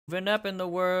Moving up in the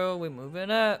world, we're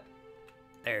moving up.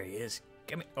 There he is.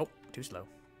 Give me. Oh, too slow.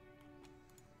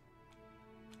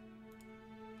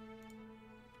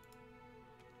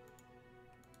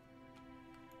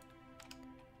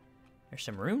 There's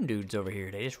some rune dudes over here.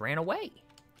 They just ran away.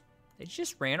 They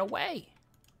just ran away.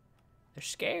 They're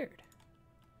scared.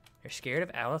 They're scared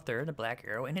of Alather, the Black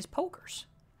Arrow, and his pokers.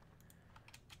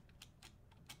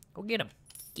 Go get him.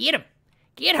 Get him.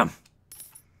 Get him.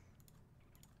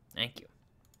 Thank you.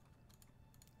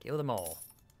 Kill them all.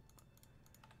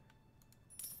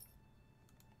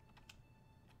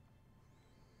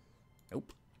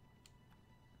 Nope.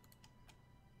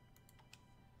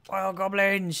 Wild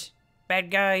goblins. Bad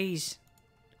guys.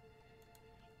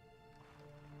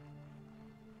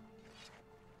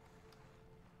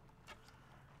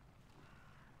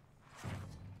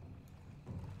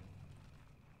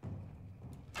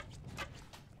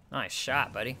 Nice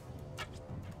shot, buddy.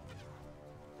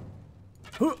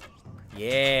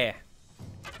 Yeah.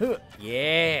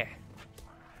 Yeah.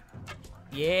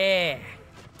 Yeah.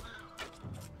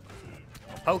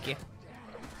 I'll poke you.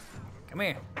 Come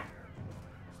here.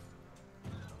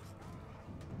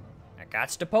 I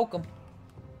gots to poke him.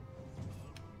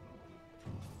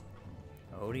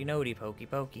 Odie nodie, pokey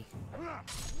pokey.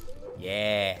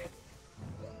 Yeah.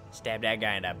 Stab that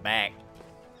guy in the back.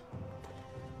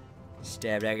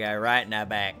 Stab that guy right in the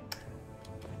back.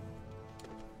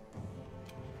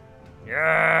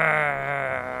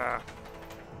 Yeah.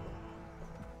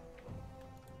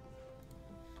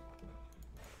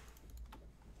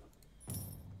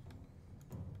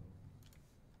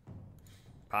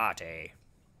 Party.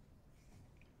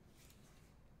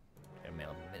 A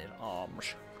minute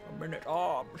arms. A minute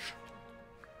arms.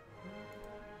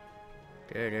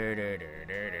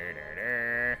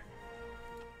 There's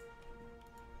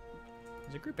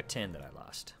a group of 10 that I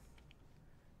lost.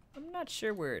 I'm not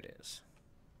sure where it is.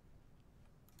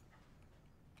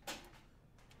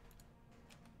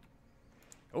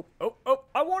 Oh,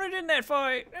 I wanted in that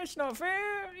fight. That's not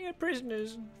fair. You had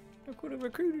prisoners. I could have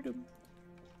recruited them.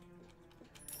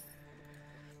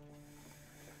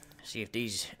 See if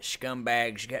these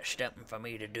scumbags got something for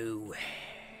me to do.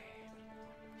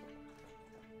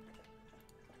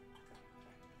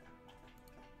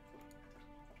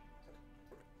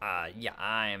 Yeah,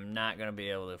 I am not gonna be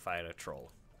able to fight a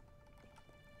troll.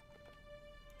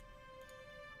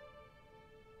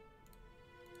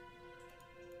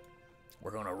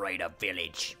 We're gonna raid a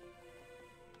village.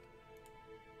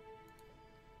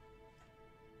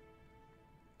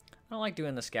 I don't like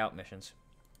doing the scout missions.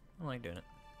 I don't like doing it.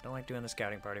 Don't like doing the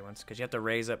scouting party ones, because you have to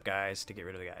raise up guys to get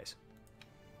rid of the guys.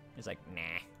 It's like, nah.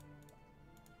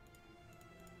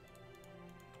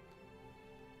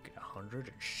 Get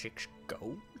 106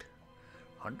 gold?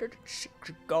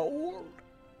 106 gold?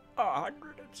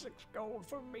 106 gold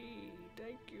for me.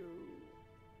 Thank you.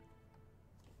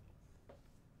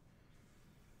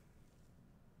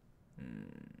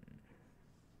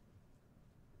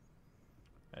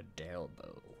 A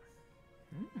Delbo.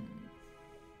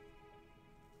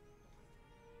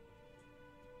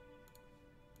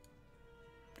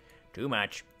 Too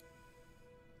much.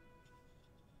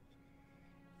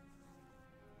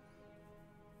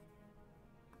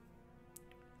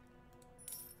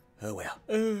 Oh well.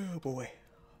 Oh boy.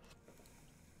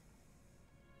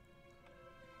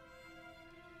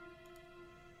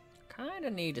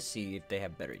 Kinda need to see if they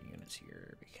have better units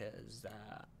here, because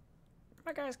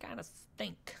my guys kinda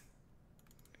stink.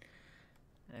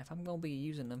 And if I'm gonna be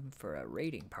using them for a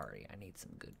raiding party, I need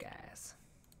some good guys.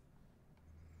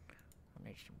 I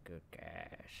need some good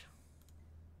guys.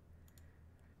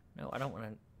 No, I don't want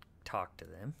to talk to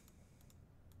them.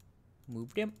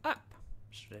 Move them up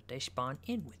so that they spawn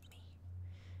in with me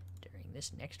during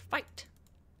this next fight.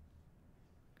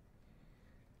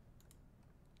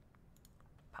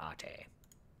 Party.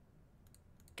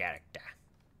 Character.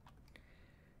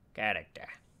 Character.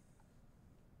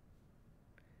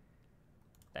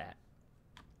 That.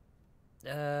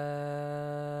 That.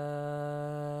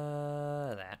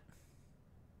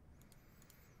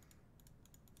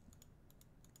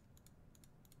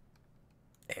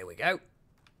 There we go.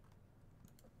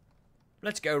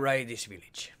 Let's go raid this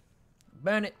village.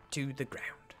 Burn it to the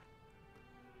ground.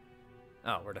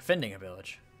 Oh, we're defending a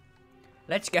village.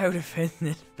 Let's go defend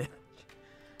this village.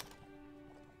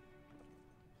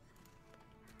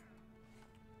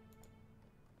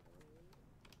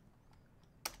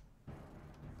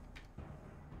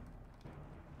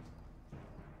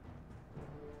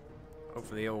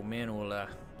 Hopefully the old men will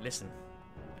listen.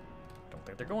 Don't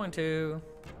think they're going to.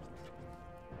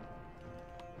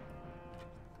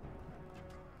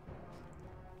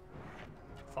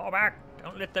 Fall back.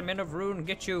 Don't let the men of Ruin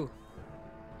get you.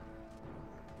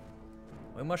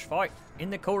 We must fight in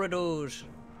the corridors.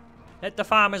 Let the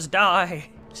farmers die.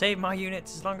 Save my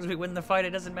units. As long as we win the fight, it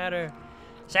doesn't matter.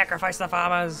 Sacrifice the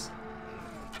farmers.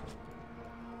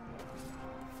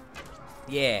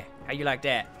 Yeah, how you like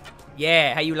that?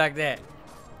 Yeah, how you like that?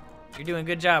 You're doing a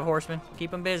good job, horseman.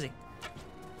 Keep them busy.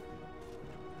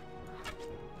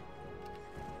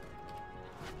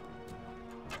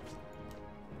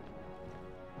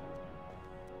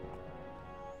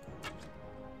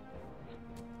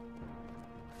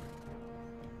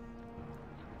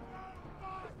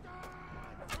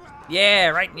 Yeah,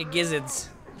 right in your gizzards.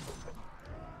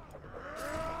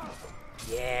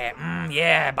 Yeah,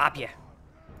 yeah, bop ya.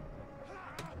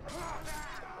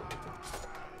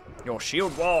 Your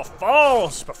shield wall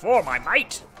falls before my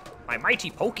might. My mighty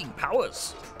poking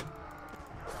powers.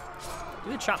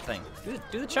 Do the chop thing.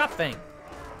 Do the chop thing.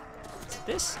 Is it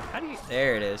this? How do you...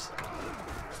 There it is.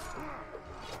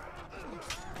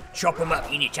 Chop them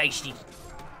up, you tasty.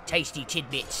 Tasty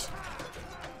tidbits.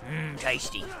 Mmm,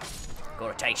 tasty.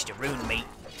 Got a taste of Rune meat.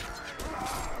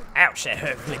 Ouch, that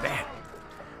hurt really bad.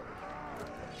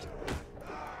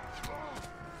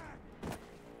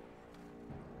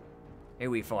 Who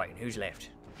we fighting? Who's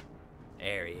left?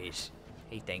 There he is.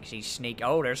 He thinks he's sneaky.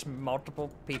 Oh, there's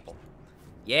multiple people.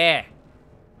 Yeah.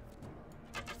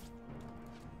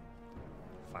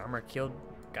 Farmer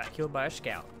got killed by a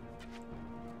scout.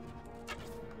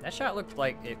 That shot looked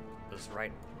like it was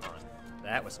right on.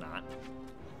 That was not.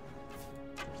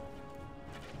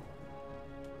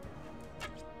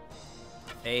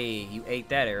 Hey, you ate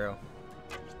that arrow.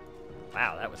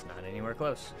 Wow, that was not anywhere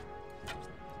close.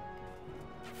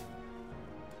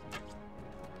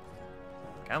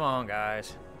 Come on,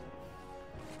 guys.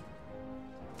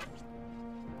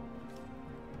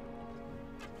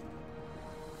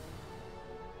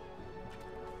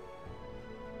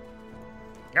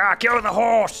 Ah, kill the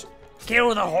horse!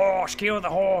 Kill the horse! Kill the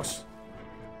horse!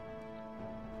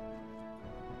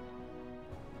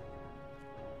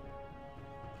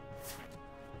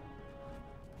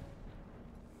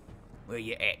 Where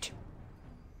you at?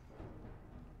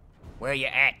 Where you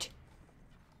at?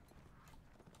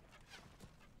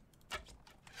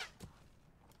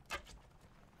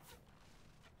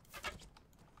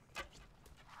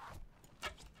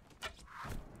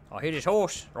 I hit his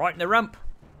horse right in the rump.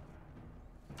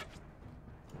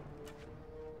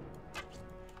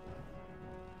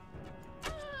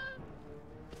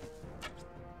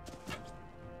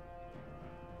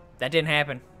 That didn't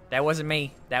happen. That wasn't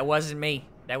me. That wasn't me.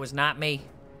 That was not me.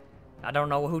 I don't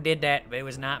know who did that, but it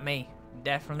was not me.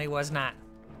 Definitely was not.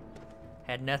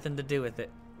 Had nothing to do with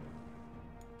it.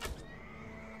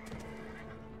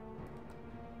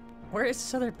 Where is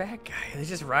this other bad guy? He's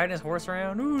just riding his horse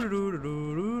around.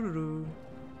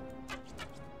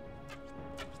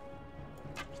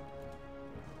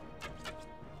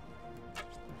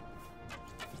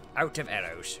 Out of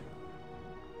arrows.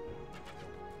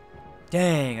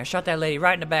 Dang, I shot that lady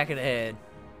right in the back of the head.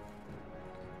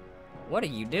 What are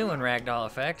you doing, Ragdoll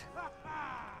Effect?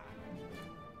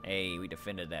 Hey, we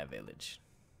defended that village.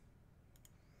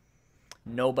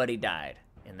 Nobody died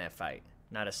in that fight.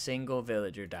 Not a single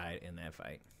villager died in that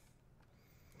fight.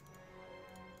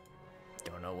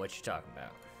 Don't know what you're talking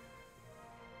about.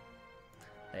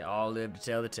 They all lived to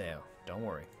tell the tale. Don't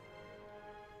worry.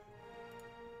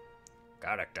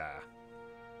 Character.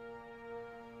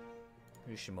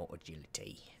 Here's some more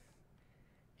agility.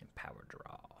 And power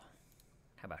draw.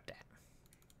 How about that?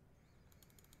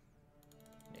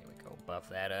 There we go. Buff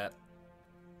that up.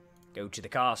 Go to the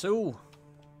castle.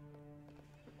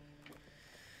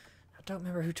 I don't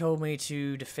remember who told me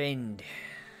to defend.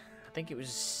 I think it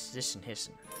was this and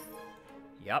Hisson.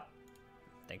 Yup.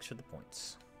 Thanks for the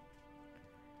points.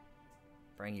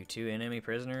 Bring you 2 enemy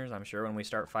prisoners. I'm sure when we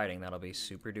start fighting, that'll be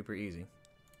super duper easy.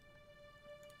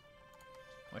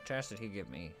 What task did he give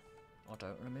me? I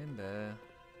don't remember.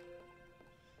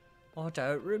 I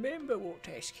don't remember what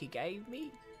task he gave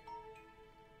me.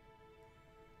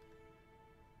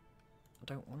 I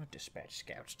don't want to dispatch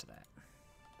scouts to that.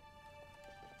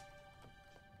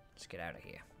 Let's get out of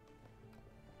here.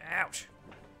 Ouch!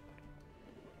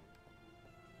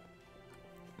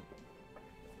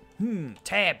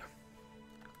 Tab!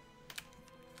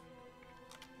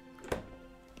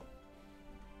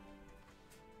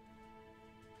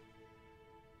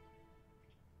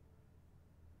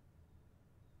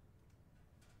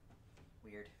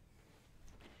 Weird.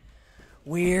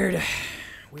 Weird.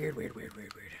 Weird, weird, weird,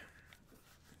 weird, weird.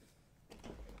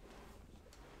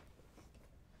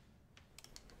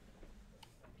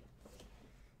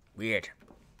 Weird.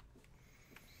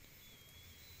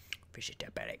 Visit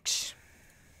the barracks.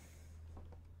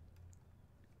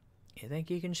 You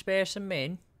think you can spare some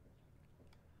men?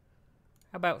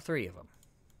 How about 3 of them?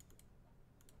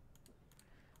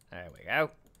 There we go.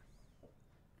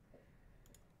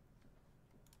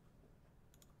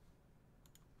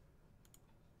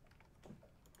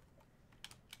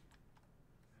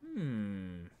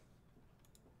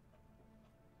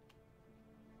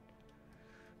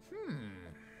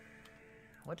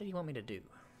 What did he want me to do?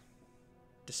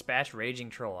 Dispatch Raging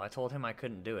Troll. I told him I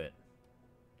couldn't do it.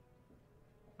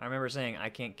 I remember saying I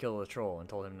can't kill the troll and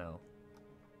told him no.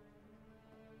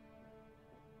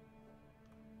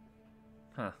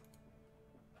 Huh.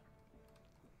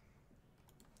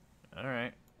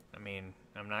 Alright. I mean,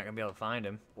 I'm not gonna be able to find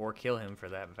him or kill him for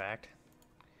that fact.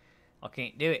 I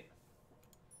can't do it.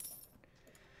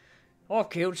 I've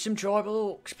killed some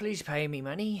tribal orcs. Please pay me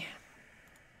money.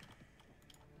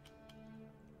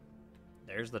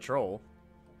 There's the troll.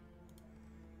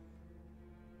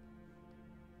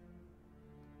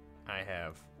 I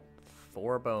have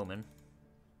 4 bowmen.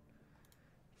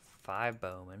 5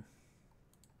 bowmen.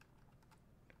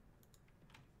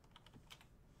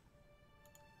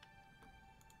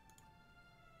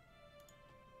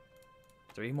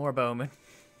 Three more bowmen.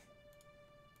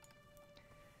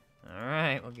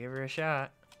 Alright, we'll give her a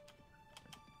shot.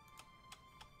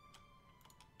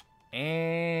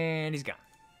 And he's gone.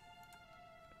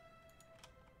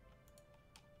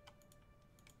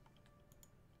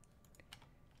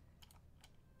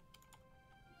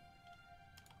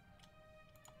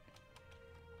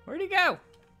 Where'd he go?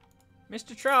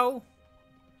 Mr. Troll?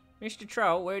 Mr.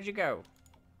 Troll, where'd you go?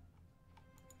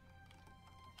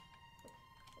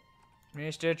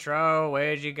 Mr. Troll,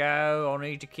 where'd you go? I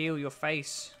need to kill your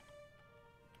face.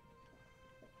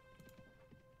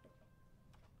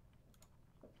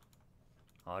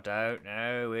 I don't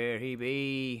know where he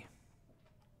be.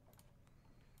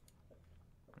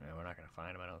 No, we're not gonna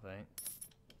find him, I don't think.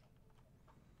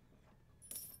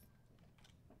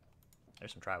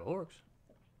 There's some tribal orcs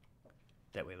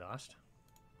that we lost.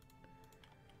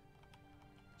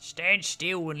 Stand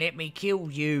still and let me kill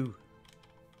you.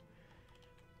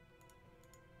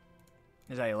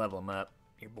 This is how you level them up.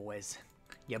 Your boys.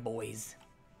 Your boys.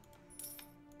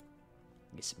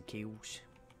 Get some kills.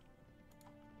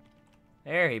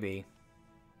 There he be.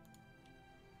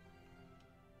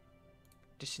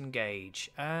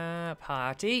 Disengage.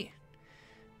 Party.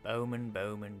 Bowman,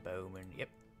 bowman, bowman. Yep.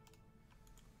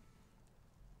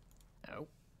 Oh.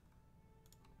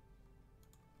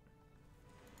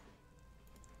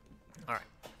 Alright.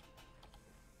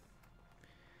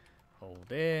 Hold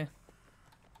there.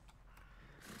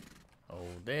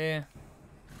 Hold there.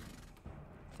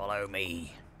 Follow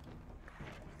me.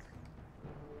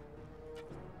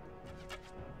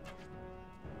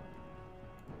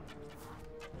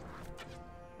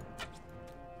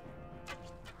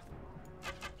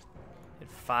 Did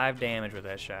 5 damage with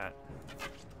that shot.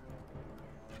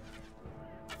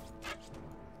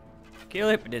 Kill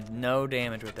it, but did no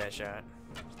damage with that shot.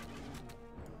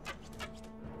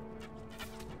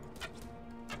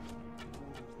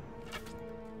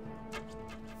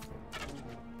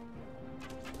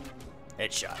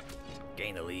 Headshot.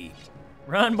 Gain the lead.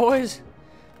 Run, boys!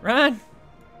 Run!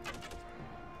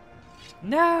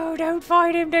 No, don't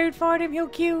fight him, don't fight him, he'll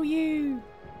kill you!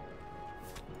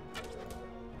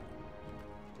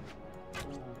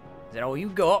 Is that all you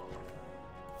got?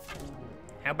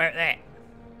 How about that?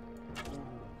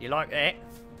 You like that?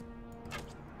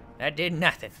 That did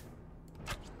nothing.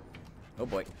 Oh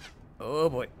boy. Oh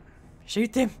boy.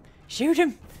 Shoot them! Shoot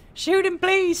him! Shoot him,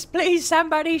 please! Please,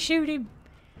 somebody shoot him!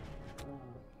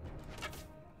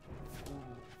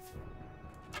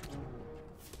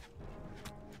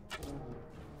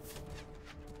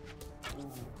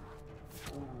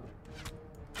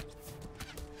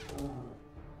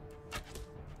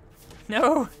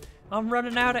 No! I'm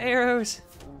running out of arrows!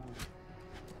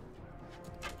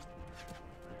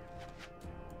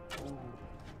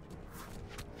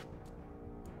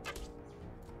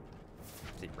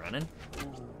 Is he running?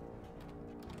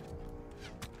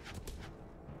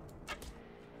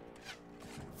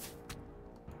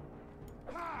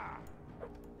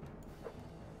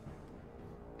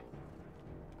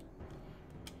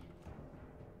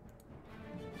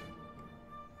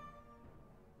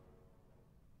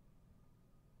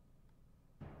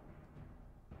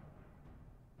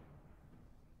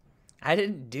 I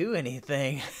didn't do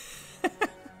anything.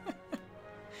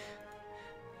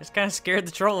 Just kind of scared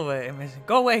the troll away. I mean,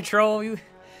 go away, troll. You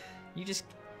just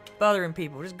bothering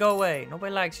people. Just go away.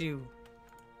 Nobody likes you.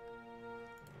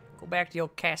 Go back to your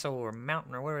castle or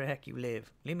mountain or wherever the heck you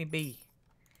live. Leave me be.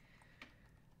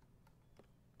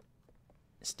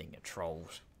 Sting of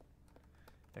trolls.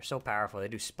 They're so powerful. They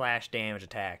do splash damage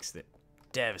attacks that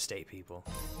devastate people.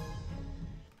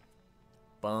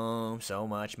 Boom. So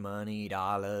much money,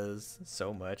 dollars,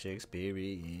 so much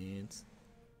experience.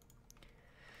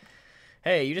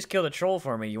 Hey, you just killed a troll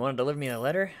for me. You want to deliver me a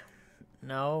letter?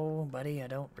 No, buddy, I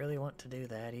don't really want to do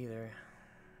that either.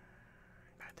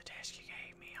 About the task you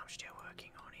gave me, I'm still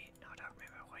working on it. I don't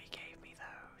remember what you gave me,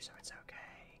 though, so it's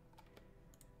okay.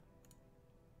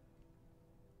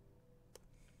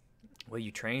 Will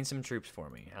you train some troops for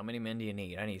me? How many men do you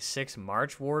need? I need 6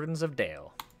 March Wardens of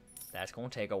Dale. That's going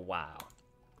to take a while.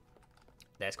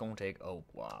 That's going to take a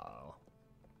while.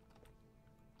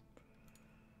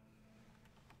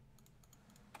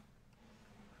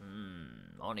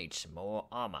 I need some more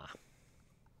armor.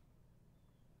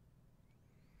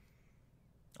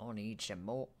 I need some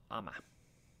more armor.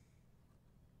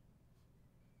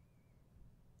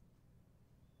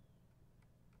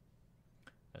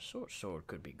 A short sword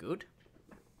could be good.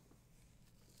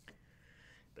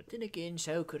 But then again,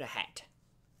 so could a hat.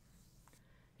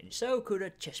 And so could a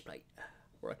chestplate.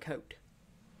 Or a coat.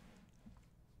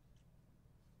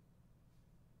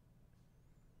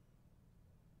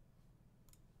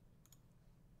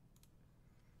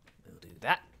 We'll do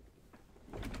that.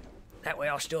 That way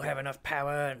I'll still have enough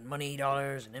power and money,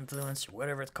 dollars, and influence, or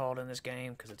whatever it's called in this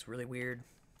game, because it's really weird.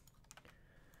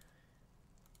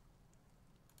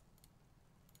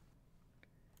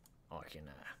 I can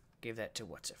give that to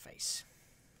what's-her-face.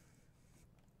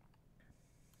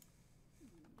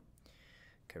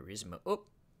 Charisma. Oh!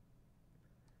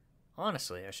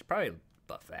 Honestly, I should probably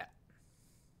buff that.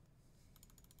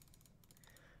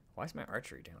 Why is my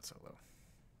archery down so low?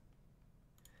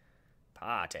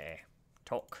 Party.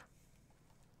 Talk.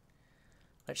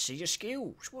 Let's see your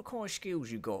skills. What kind of skills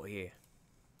you got here?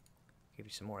 Give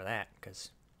you some more of that,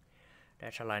 because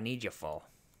that's all I need you for.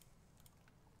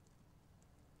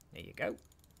 There you go.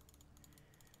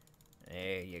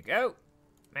 There you go.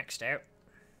 Maxed out.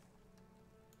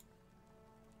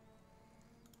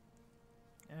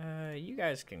 You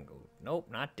guys can go. Nope,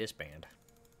 not disband.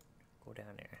 Go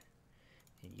down there.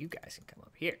 And you guys can come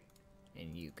up here.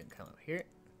 And you can come up here.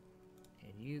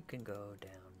 And you can go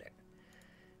down there.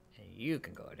 And you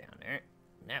can go down there.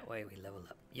 And that way we level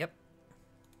up. Yep.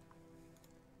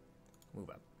 Move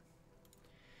up.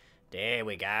 There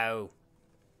we go.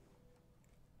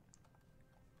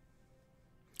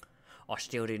 I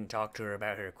still didn't talk to her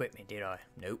about her equipment, did I?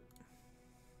 Nope.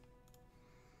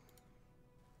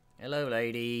 Hello,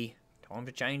 lady. Time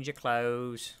to change your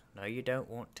clothes. No, you don't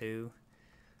want to.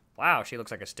 Wow, she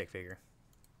looks like a stick figure.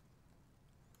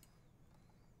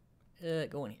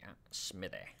 Go in here.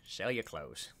 Smithy. Sell your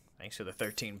clothes. Thanks for the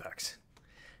 13 bucks.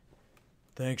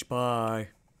 Thanks, bye.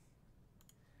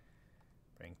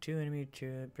 Bring 2 enemy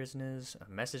prisoners. A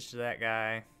message to that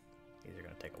guy. These are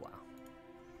going to take a while.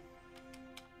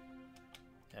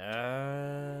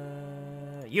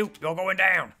 You're going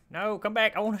down. No, come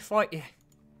back. I want to fight you.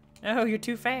 No, you're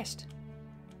too fast.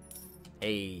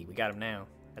 Hey, we got him now.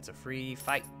 That's a free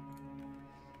fight.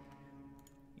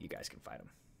 You guys can fight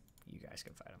him. You guys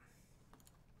can fight him.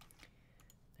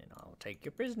 And I'll take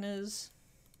your prisoners.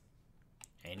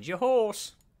 And your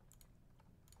horse.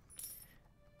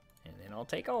 And then I'll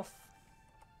take off.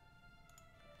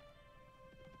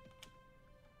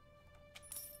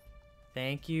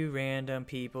 Thank you, random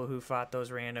people who fought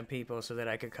those random people so that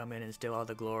I could come in and steal all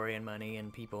the glory and money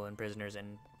and people and prisoners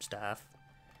and stuff.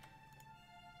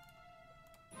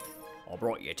 I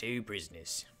brought you 2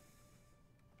 prisoners.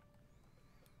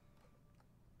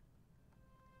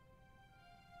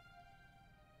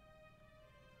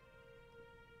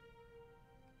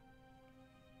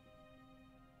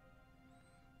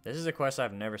 This is a quest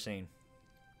I've never seen.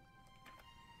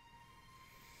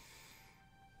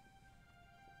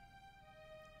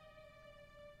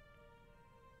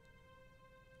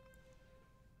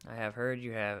 I have heard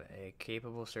you have a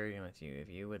capable surgeon with you. If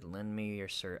you would lend me your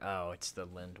oh, it's the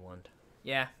lend one.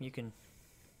 Yeah, you can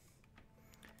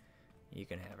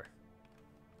have her.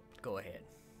 Go ahead.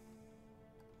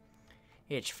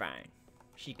 It's fine.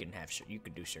 She can have you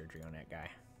can do surgery on that guy.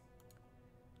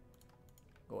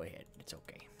 Go ahead. It's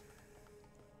okay.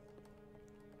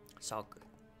 It's all good.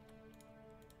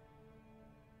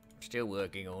 I'm still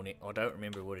working on it. I don't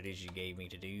remember what it is you gave me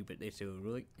to do, but it's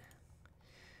alright.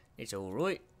 It's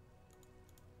alright.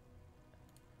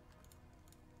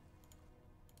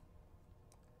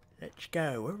 Let's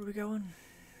go. Where are we going?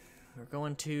 We're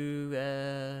going to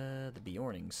the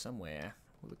Bjornings somewhere.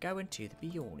 We're going to the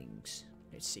Bjornings.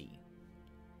 Let's see.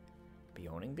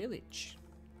 Bjorning Village.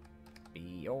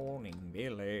 Bjorning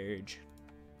Village.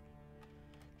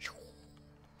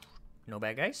 No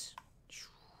bad guys?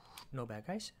 No bad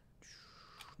guys?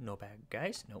 No bad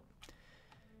guys. Nope.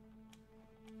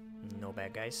 No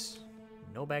bad guys.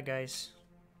 No bad guys.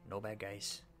 No bad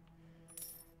guys.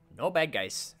 No bad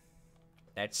guys.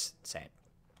 That's sad.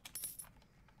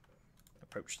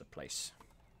 Approach the place.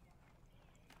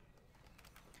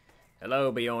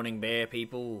 Hello, Beyonding Bear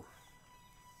people.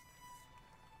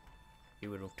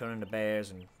 You would turn into bears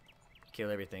and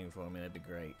kill everything for me. That'd be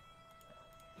great.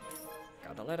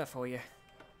 Got a letter for you.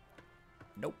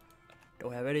 Nope.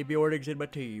 Don't have any Bjornings in my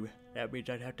team. That means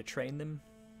I'd have to train them,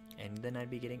 and then I'd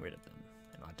be getting rid of them.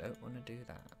 And I don't want to do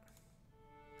that.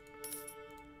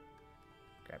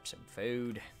 Grab some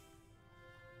food.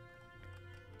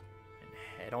 And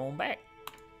head on back.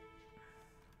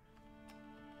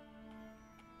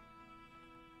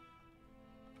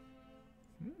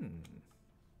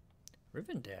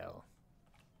 Rivendell.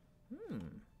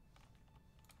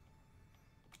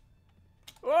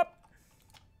 Whoop!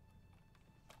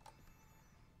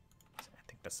 I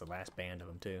think that's the last band of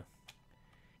them, too.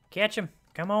 Catch him!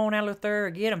 Come on,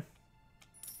 Aluther, get him!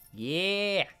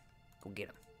 Yeah! Go get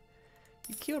him.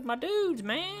 You killed my dudes,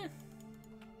 man!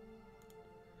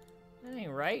 That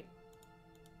ain't right.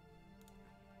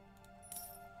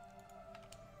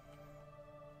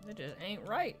 That just ain't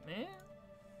right, man.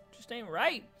 Just ain't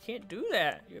right. You can't do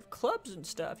that. You have clubs and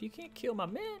stuff. You can't kill my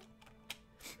men.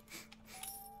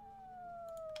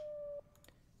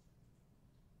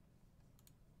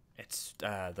 It's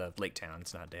the Lake Town.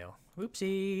 It's not Dale.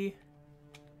 Whoopsie.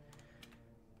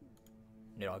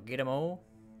 Did I get them all?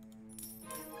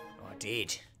 Oh, I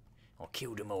did. I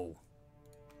killed them all.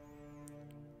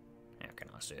 How can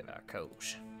I serve our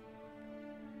cause?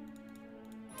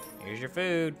 Here's your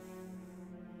food.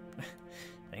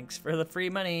 Thanks for the free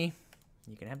money.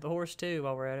 You can have the horse too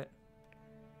while we're at it.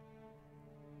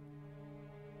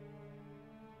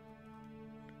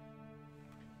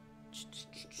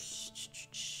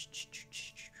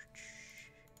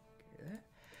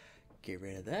 Get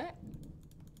rid of that.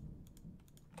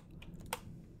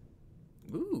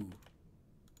 Ooh.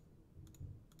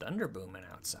 Thunder booming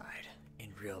outside in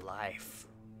real life.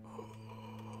 Oh,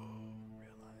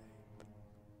 real life.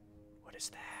 What is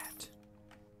that?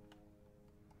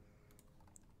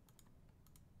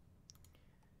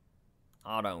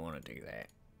 I don't want to do that.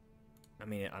 I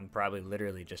mean, I'm probably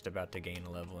literally just about to gain a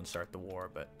level and start the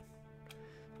war, but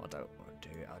I don't want to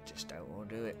do it. I just don't want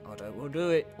to do it. I don't want to do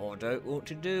it. I don't want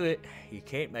to do it. You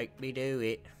can't make me do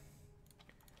it.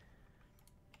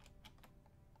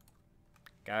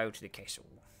 Go to the castle.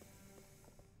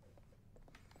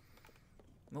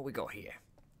 What we got here?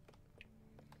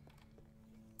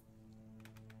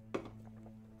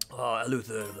 Oh,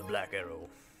 Aluther of the Black Arrow.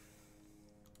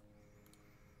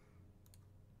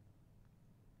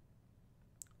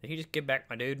 Did he just give back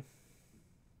my dude?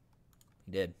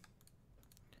 He did.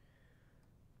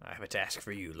 I have a task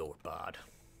for you, Lord Bod.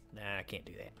 Nah, I can't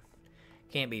do that.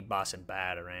 Can't be bossing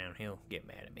Bod around. He'll get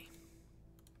mad at me.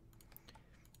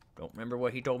 Don't remember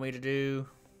what he told me to do.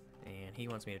 And he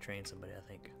wants me to train somebody, I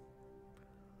think.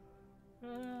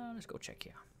 Let's go check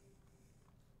here.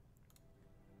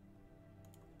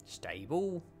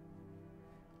 Stable.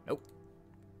 Nope.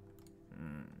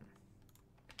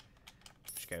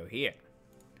 Let's go here.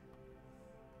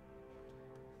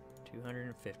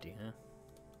 250, huh?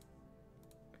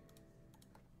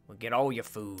 We'll get all your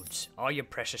foods, all your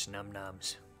precious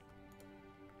num-nums.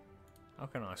 How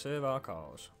can I serve our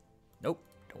cause? Nope,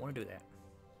 don't want to do that.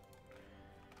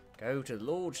 Go to the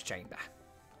Lord's chamber.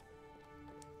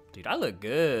 Dude, I look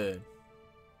good.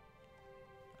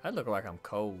 I look like I'm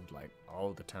cold, like,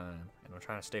 all the time. And I'm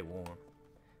trying to stay warm.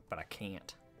 But I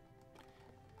can't.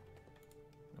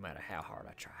 No matter how hard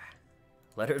I try.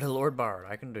 Letter to Lord Bard,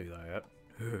 I can do that.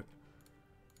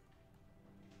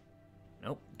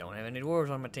 Nope, don't have any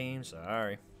dwarves on my team,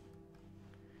 sorry.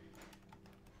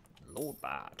 Lord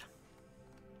Bard.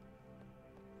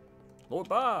 Lord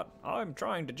Bard, I'm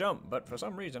trying to jump, but for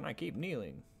some reason I keep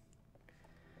kneeling.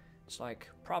 It's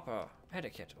like proper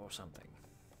etiquette or something.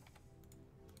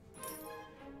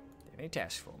 Any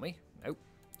tasks for me? Nope.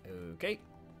 Okay.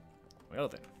 Well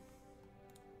then.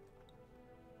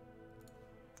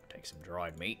 Take some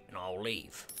dried meat and I'll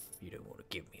leave. You don't want to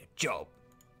give me a job.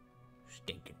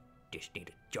 Stinking. Just need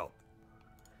a job.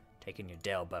 Taking your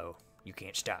Delbo. You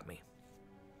can't stop me.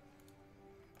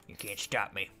 You can't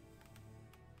stop me.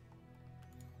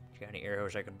 You got any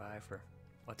arrows I can buy for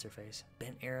what's her face?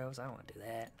 Bent arrows? I don't want to do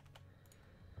that.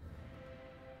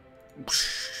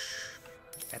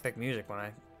 Epic music when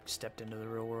I stepped into the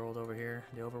real world over here,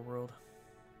 the overworld.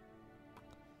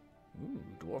 Ooh,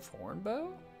 dwarf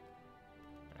hornbow?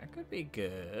 That could be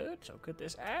good. So could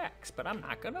this axe, but I'm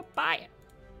not gonna buy it.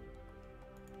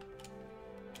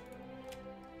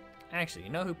 Actually, you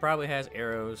know who probably has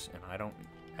arrows and I don't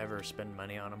ever spend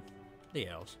money on them? The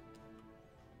elves.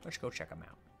 Let's go check them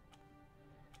out.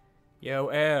 Yo,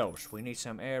 elves, we need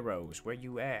some arrows. Where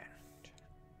you at?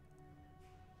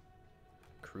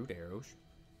 Crude arrows.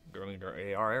 I mean,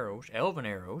 they are arrows. Elven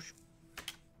arrows.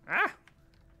 Ah!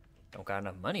 Don't got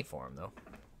enough money for them, though.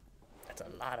 That's a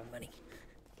lot of money.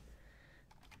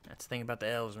 That's the thing about the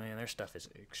elves, man. Their stuff is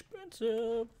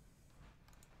expensive.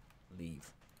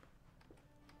 Leave.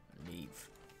 Leave.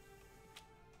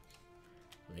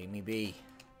 Leave me be.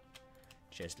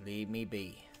 Just leave me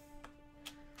be.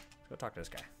 Let's go talk to this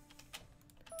guy.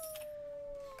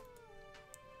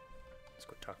 Let's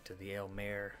go talk to the El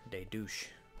Maire de Douche.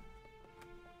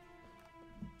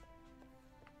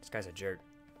 This guy's a jerk.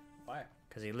 Why?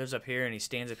 Because he lives up here and he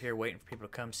stands up here waiting for people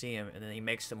to come see him, and then he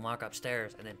makes them walk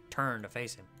upstairs and then turn to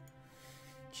face him.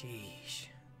 Jeez.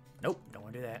 Nope, don't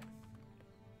want to do that.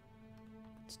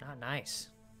 It's not nice,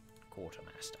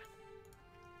 Quartermaster.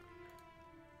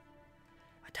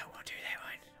 I don't want to do that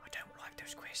one. I don't like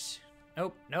those quests.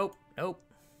 Nope, nope, nope.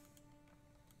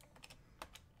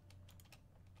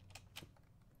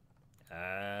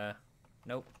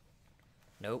 Nope.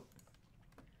 Nope.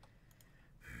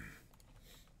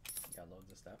 You got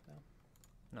loads of stuff now?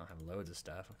 I don't have loads of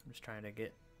stuff. I'm just trying to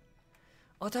get...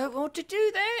 I don't want to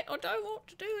do that. I don't want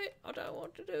to do it. I don't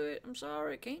want to do it. I'm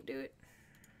sorry. I can't do it.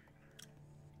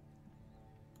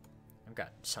 I've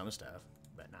got some stuff,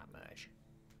 but not much.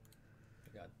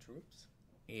 You got troops?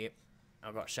 Yep.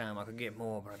 I've got some. I could get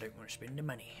more, but I don't want to spend the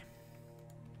money.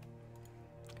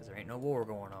 Because there ain't no war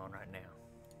going on right now.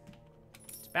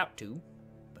 It's about to,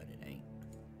 but it ain't.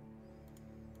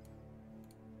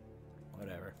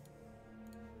 Whatever.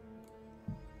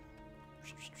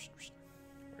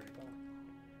 Where'd you go?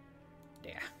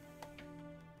 Yeah.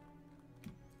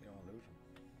 You don't want to lose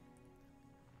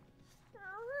them.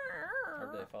 Or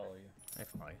do they follow you? They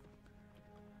follow you.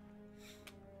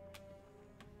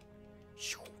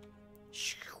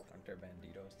 Aren't there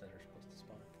banditos that are supposed to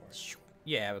spawn for us?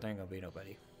 Yeah, but there ain't gonna be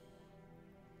nobody.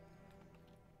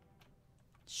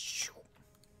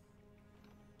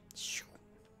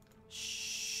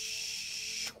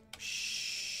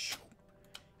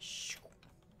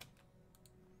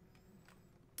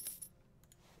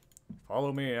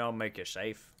 Follow me, I'll make you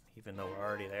safe, even though we're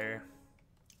already there.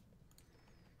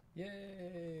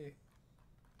 Yay!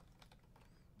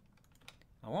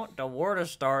 I want the water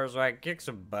stars so I can kick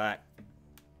some butt.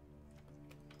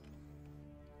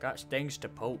 Got stings to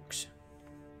pokes.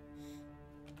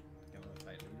 You want to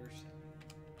fight looters?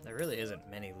 There really isn't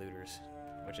many looters,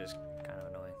 which is kind of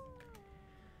annoying.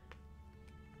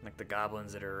 Like the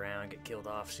goblins that are around get killed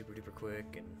off super duper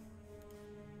quick, and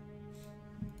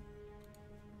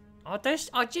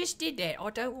I just did that. I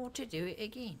don't want to do it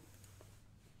again.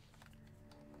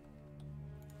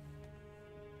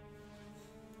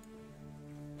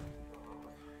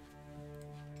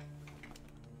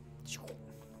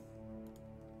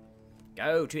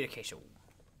 Go to the castle.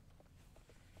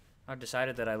 I've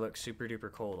decided that I look super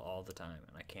duper cold all the time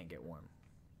and I can't get warm.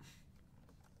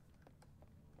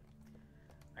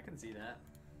 I can see that.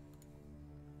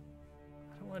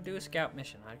 I don't want to do a scout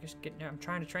mission. I'm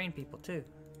trying to train people too.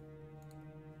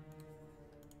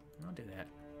 I'll do that.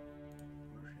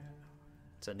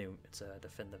 It's a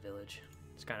defend the village.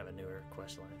 It's kind of a newer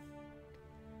quest line.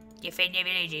 Defend the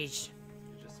villages.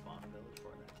 You just spawn a village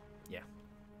for that. Yeah.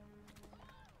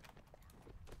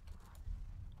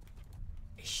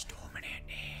 It's storming out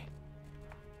there.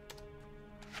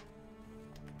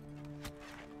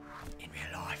 In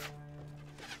real life.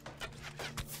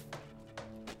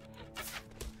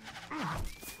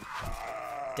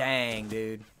 Dang,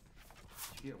 dude.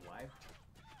 Did you get a wife?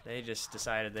 They just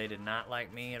decided they did not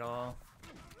like me at all.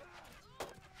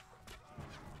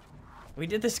 We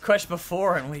did this quest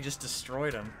before and we just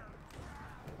destroyed them.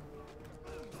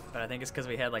 But I think it's because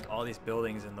we had like all these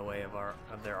buildings in the way of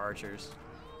their archers.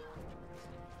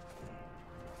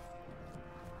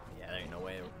 Yeah, there ain't no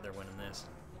way they're winning this.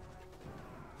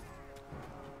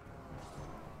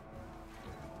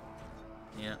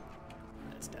 Yeah,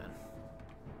 that's done.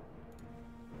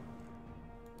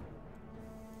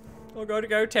 I gotta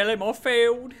go tell him I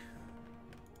failed.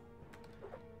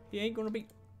 He ain't gonna be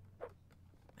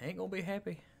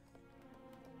happy.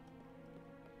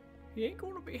 He ain't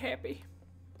gonna be happy.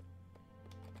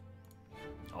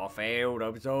 I failed,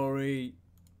 I'm sorry.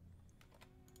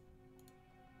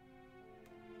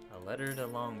 A letter to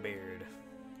Longbeard.